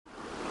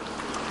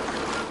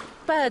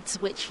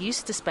Birds which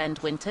used to spend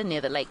winter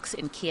near the lakes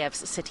in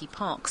Kiev's city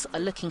parks are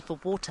looking for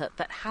water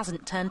that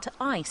hasn't turned to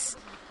ice.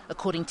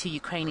 According to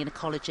Ukrainian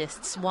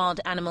ecologists, wild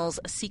animals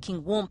are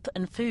seeking warmth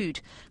and food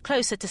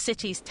closer to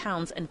cities,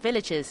 towns and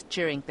villages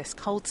during this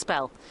cold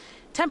spell.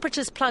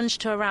 Temperatures plunge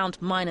to around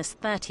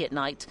 -30 at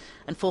night,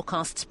 and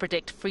forecasts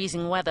predict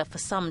freezing weather for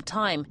some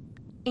time.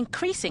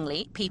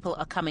 Increasingly, people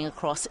are coming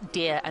across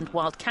deer and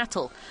wild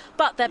cattle,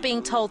 but they're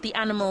being told the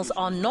animals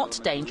are not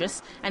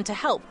dangerous and to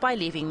help by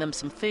leaving them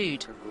some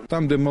food.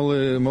 In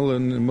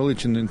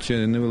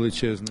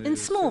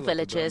small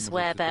villages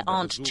where there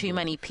aren't too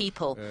many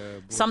people,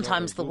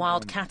 sometimes the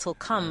wild cattle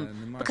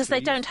come because they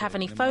don't have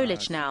any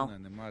foliage now.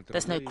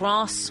 There's no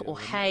grass or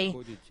hay,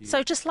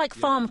 so just like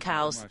farm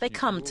cows, they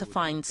come to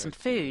find some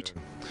food.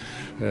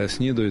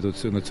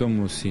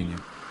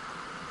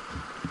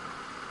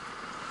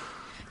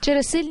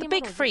 The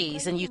big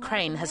freeze in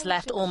Ukraine has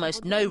left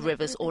almost no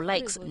rivers or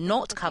lakes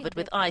not covered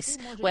with ice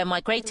where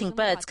migrating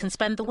birds can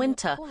spend the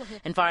winter.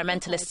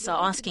 Environmentalists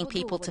are asking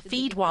people to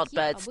feed wild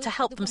birds to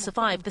help them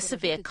survive the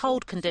severe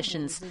cold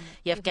conditions.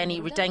 Yevgeny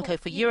Rudenko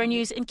for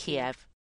Euronews in Kiev.